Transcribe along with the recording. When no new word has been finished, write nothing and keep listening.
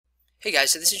Hey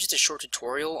guys, so this is just a short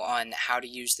tutorial on how to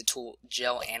use the tool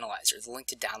GelAnalyzer. The link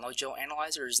to download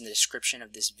GelAnalyzer is in the description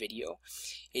of this video.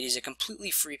 It is a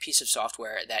completely free piece of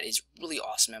software that is really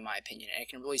awesome in my opinion, and it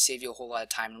can really save you a whole lot of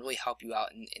time and really help you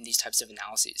out in these types of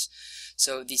analyses.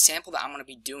 So the sample that I'm going to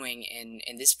be doing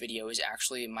in this video is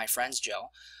actually my friend's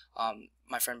gel.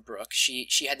 My friend Brooke, she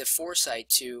had the foresight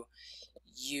to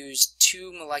use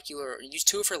two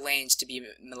of her lanes to be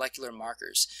molecular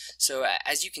markers. So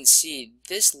as you can see,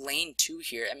 this lane 2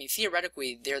 here, I mean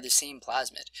theoretically they're the same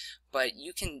plasmid, but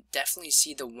you can definitely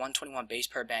see the 121 base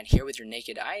pair band here with your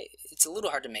naked eye. It's a little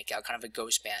hard to make out, kind of a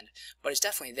ghost band, but it's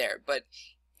definitely there. But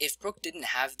if Brooke didn't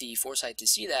have the foresight to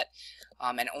see that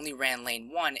and only ran lane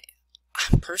 1,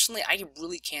 personally I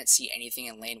really can't see anything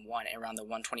in lane 1 around the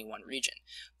 121 region.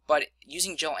 But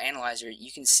using GelAnalyzer,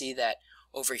 you can see that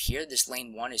over here, this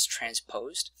lane 1 is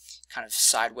transposed, kind of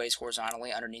sideways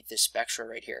horizontally underneath this spectra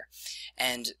right here.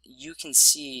 And you can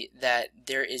see that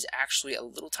there is actually a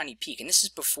little tiny peak. And this is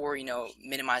before,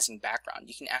 minimizing background.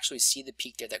 You can actually see the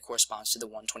peak there that corresponds to the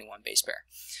 121 base pair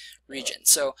region.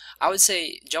 So I would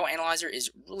say GelAnalyzer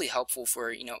is really helpful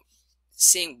for,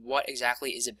 seeing what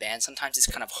exactly is a band. Sometimes it's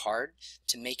kind of hard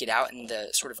to make it out in the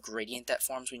sort of gradient that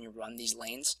forms when you run these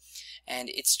lanes, and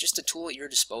it's just a tool at your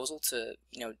disposal to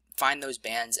find those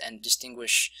bands and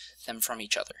distinguish them from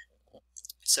each other.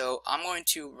 So I'm going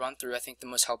to run through. I think the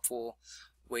most helpful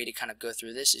way to kind of go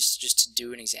through this is just to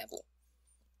do an example.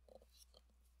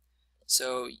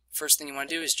 So first thing you want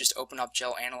to do is just open up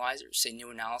GelAnalyzer, say new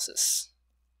analysis,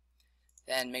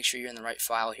 then make sure you're in the right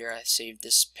file here. I saved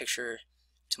this picture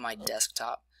to my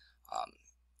desktop.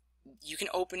 You can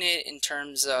open it in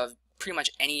terms of pretty much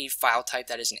any file type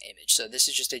that is an image. So this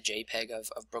is just a JPEG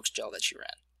of Brooke's gel that she ran.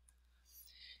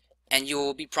 And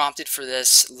you'll be prompted for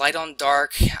this light on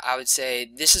dark. I would say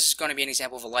this is going to be an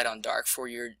example of a light on dark. For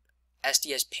your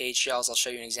SDS page gels, I'll show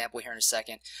you an example here in a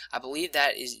second. I believe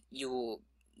that is you'll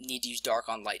need to use dark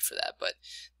on light for that, but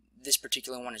this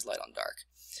particular one is light on dark.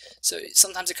 So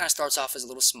sometimes it kind of starts off as a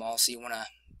little small, so you want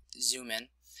to zoom in.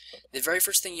 The very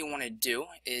first thing you want to do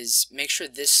is make sure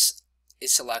this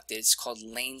is selected. It's called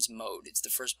Lanes Mode. It's the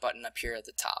first button up here at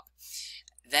the top.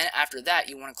 Then after that,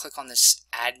 you want to click on this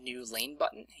Add New Lane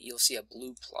button. You'll see a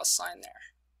blue plus sign there.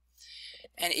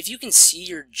 And if you can see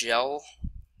your gel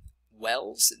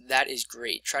wells, that is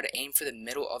great. Try to aim for the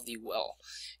middle of the well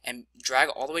and drag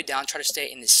all the way down. Try to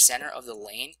stay in the center of the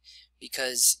lane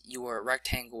because your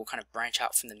rectangle will kind of branch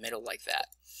out from the middle like that.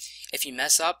 If you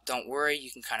mess up, don't worry, you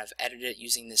can kind of edit it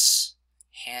using this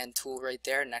hand tool right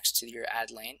there next to your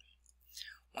add lane.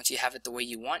 Once you have it the way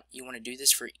you want to do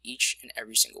this for each and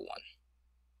every single one.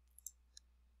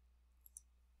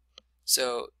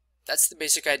 So that's the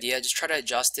basic idea. Just try to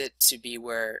adjust it to be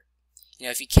where,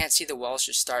 if you can't see the wells,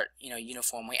 just start,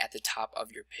 uniformly at the top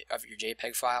of your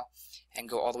JPEG file and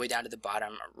go all the way down to the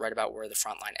bottom, right about where the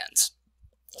front line ends.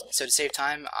 So to save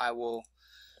time, I will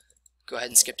go ahead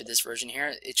and skip to this version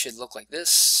here. It should look like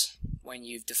this when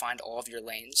you've defined all of your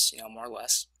lanes, more or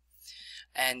less.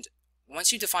 And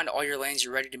once you've defined all your lanes,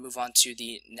 you're ready to move on to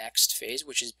the next phase,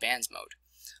 which is bands mode.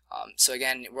 So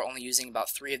again, we're only using about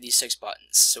 3 of these 6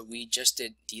 buttons. So we just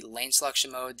did the lane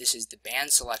selection mode, this is the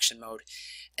band selection mode,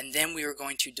 and then we are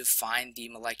going to define the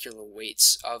molecular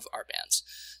weights of our bands.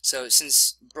 So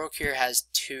since Brooke here has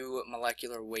 2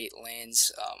 molecular weight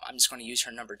lanes, I'm just going to use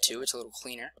her number 2. It's a little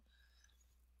cleaner.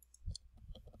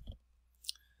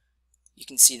 You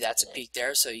can see that's a peak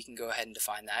there, so you can go ahead and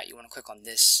define that. You want to click on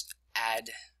this add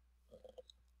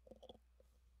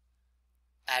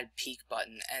peak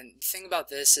button. And the thing about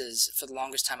this is, for the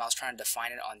longest time I was trying to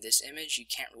define it on this image. You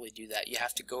can't really do that. You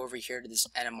have to go over here to this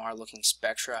NMR looking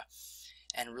spectra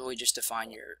and really just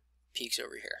define your peaks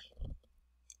over here.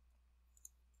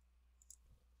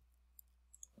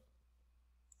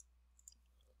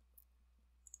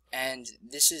 And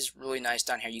this is really nice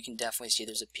down here. You can definitely see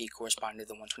there's a peak corresponding to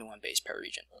the 121 base pair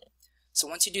region. So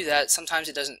once you do that, sometimes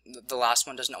it doesn't, the last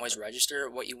one doesn't always register.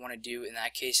 What you want to do in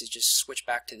that case is just switch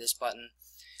back to this button,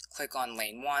 click on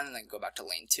lane 1, then go back to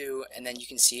lane 2, and then you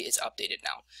can see it's updated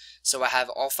now. So I have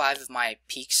all 5 of my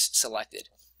peaks selected.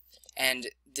 And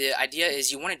the idea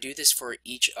is you want to do this for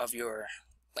each of your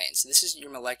lanes. So this is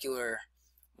your molecular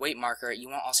weight marker. You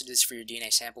want to also do this for your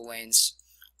DNA sample lanes,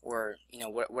 or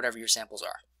whatever your samples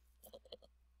are.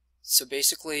 So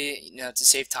basically, to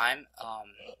save time,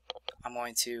 I'm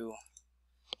going to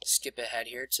skip ahead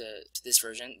here to this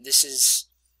version. This is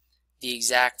the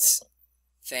exact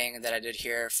thing that I did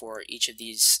here for each of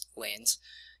these lanes.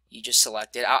 You just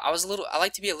select it. I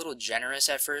like to be a little generous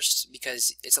at first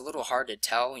because it's a little hard to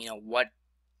tell, what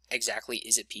exactly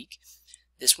is a peak.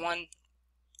 This one,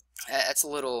 that's a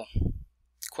little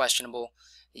questionable.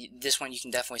 This one you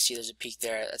can definitely see there's a peak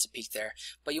there, that's a peak there,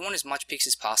 but you want as much peaks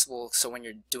as possible, so when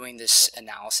you're doing this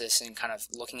analysis and kind of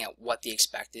looking at what the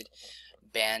expected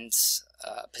band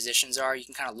positions are, you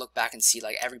can kind of look back and see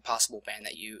like every possible band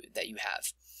that you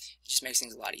have. It just makes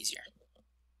things a lot easier.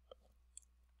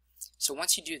 So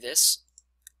once you do this,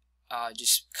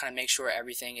 just kind of make sure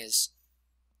everything is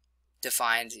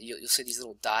defined. You'll see these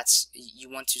little dots. You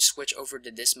want to switch over to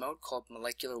this mode called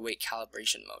molecular weight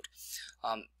calibration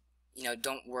mode.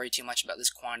 Don't worry too much about this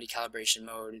quantity calibration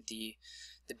mode. The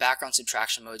background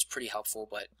subtraction mode is pretty helpful,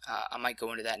 but I might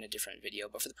go into that in a different video.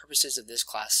 But for the purposes of this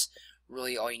class,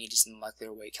 really all you need is the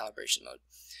molecular weight calibration mode.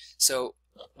 So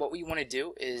what we want to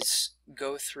do is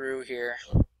go through here.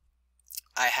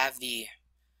 I have the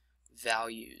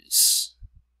values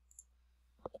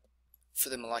for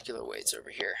the molecular weights over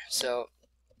here. So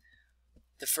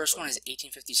the first one is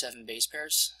 1857 base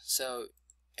pairs. So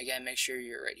again, make sure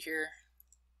you're right here.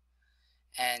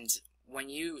 And when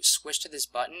you switch to this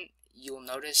button, you'll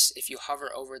notice if you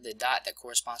hover over the dot that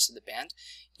corresponds to the band,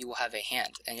 you will have a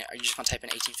hand, and you're just going to type in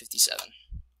 1857.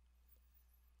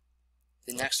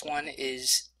 The next one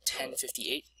is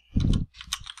 1058.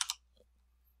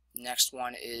 Next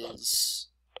one is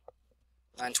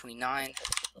 929.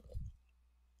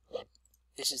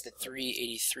 This is the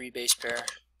 383 base pair.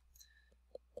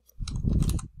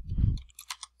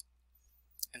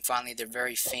 And finally, the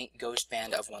very faint ghost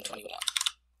band of 121.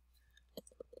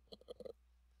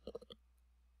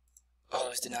 Oh,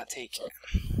 those did not take.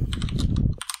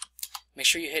 Make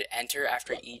sure you hit enter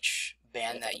after each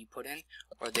band that you put in,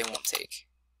 or they won't take.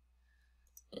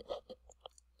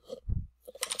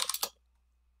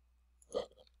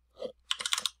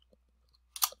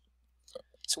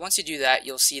 So once you do that,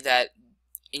 you'll see that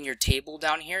in your table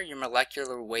down here, your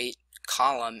molecular weight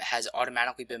column has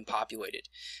automatically been populated.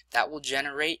 That will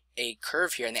generate a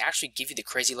curve here, and they actually give you the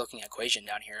crazy looking equation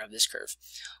down here of this curve.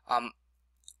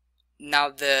 Now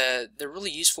the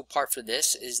really useful part for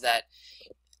this is that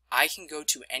I can go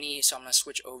to any, so I'm going to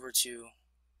switch over to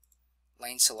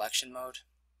lane selection mode,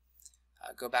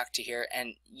 go back to here,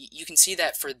 and you can see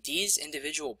that for these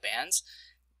individual bands,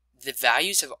 the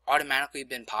values have automatically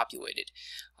been populated.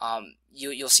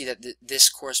 You'll see that this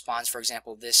corresponds, for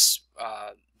example, this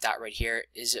dot right here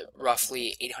is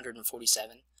roughly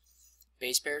 847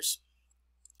 base pairs.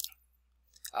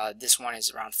 This one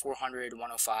is around 400,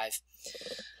 105.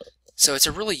 So it's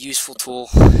a really useful tool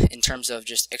in terms of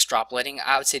just extrapolating.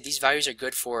 I would say these values are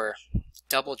good for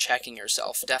double checking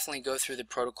yourself. Definitely go through the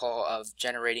protocol of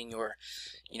generating your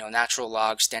natural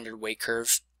log standard weight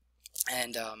curve,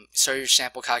 and start your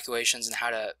sample calculations and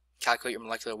how to calculate your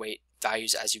molecular weight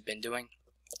values as you've been doing.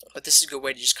 But this is a good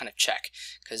way to just kind of check,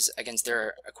 because against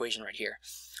their equation right here.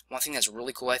 One thing that's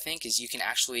really cool, I think, is you can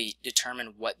actually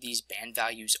determine what these band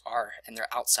values are, and they're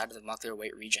outside of the molecular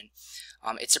weight region.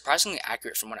 It's surprisingly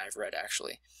accurate from what I've read,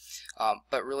 actually.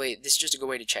 But really, this is just a good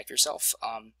way to check yourself.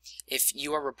 If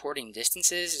you are reporting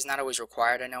distances, it's not always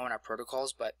required, I know, in our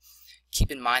protocols, but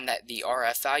keep in mind that the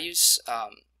RF values,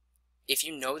 if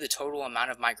you know the total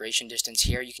amount of migration distance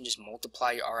here, you can just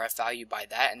multiply your RF value by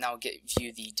that, and that will give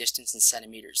you the distance in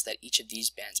centimeters that each of these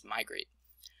bands migrate.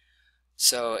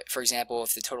 So, for example,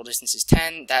 if the total distance is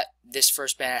 10, this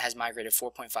first band has migrated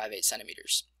 4.58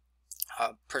 centimeters.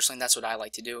 Personally, that's what I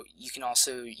like to do. You can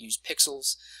also use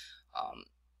pixels.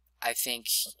 I think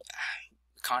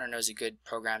Connor knows a good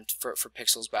program for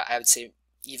pixels, but I would say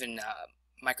even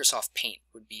Microsoft Paint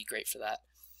would be great for that.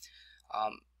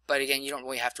 But again, you don't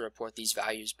really have to report these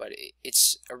values, but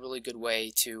it's a really good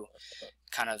way to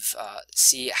kind of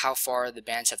see how far the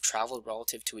bands have traveled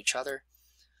relative to each other.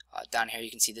 Down here you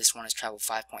can see this one has traveled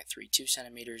 5.32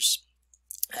 centimeters.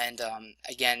 And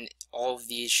again, all of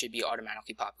these should be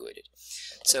automatically populated.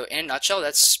 So in a nutshell,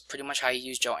 that's pretty much how you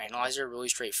use GelAnalyzer. Really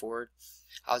straightforward.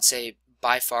 I would say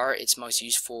by far its most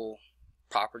useful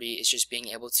property is just being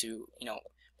able to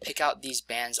pick out these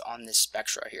bands on this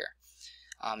spectra here.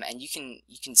 And you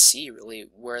can see really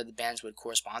where the bands would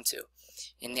correspond to.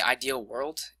 In the ideal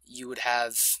world, you would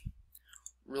have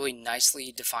really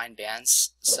nicely defined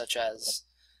bands, such as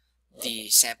the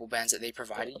sample bands that they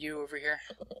provided you over here.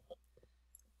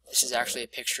 This is actually a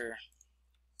picture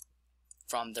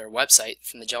from their website,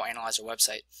 from the GelAnalyzer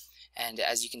website, and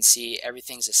as you can see,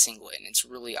 everything's a singlet, and it's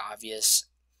really obvious.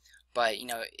 But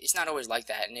it's not always like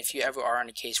that, and if you ever are in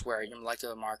a case where your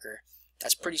molecular marker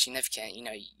that's pretty significant,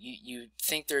 you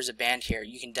think there's a band here,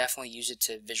 you can definitely use it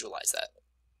to visualize that.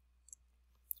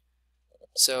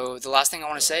 So the last thing I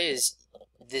want to say is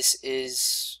this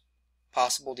is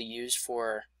possible to use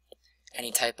for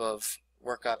any type of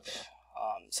workup,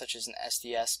 such as an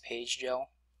SDS page gel.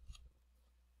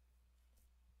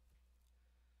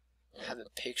 I have a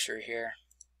picture here.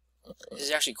 This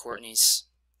is actually Courtney's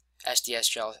SDS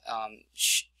gel.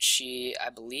 She I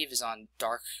believe is on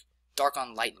dark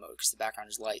on light mode because the background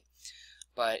is light,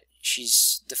 but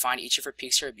she's defined each of her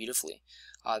peaks here beautifully.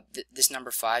 This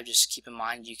number 5, just keep in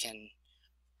mind you can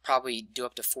probably do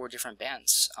up to 4 different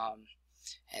bands, and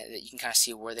you can kind of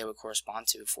see where they would correspond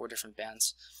to, 4 different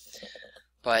bands.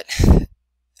 But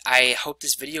I hope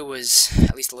this video was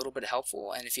at least a little bit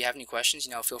helpful, and if you have any questions,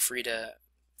 feel free to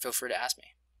ask me.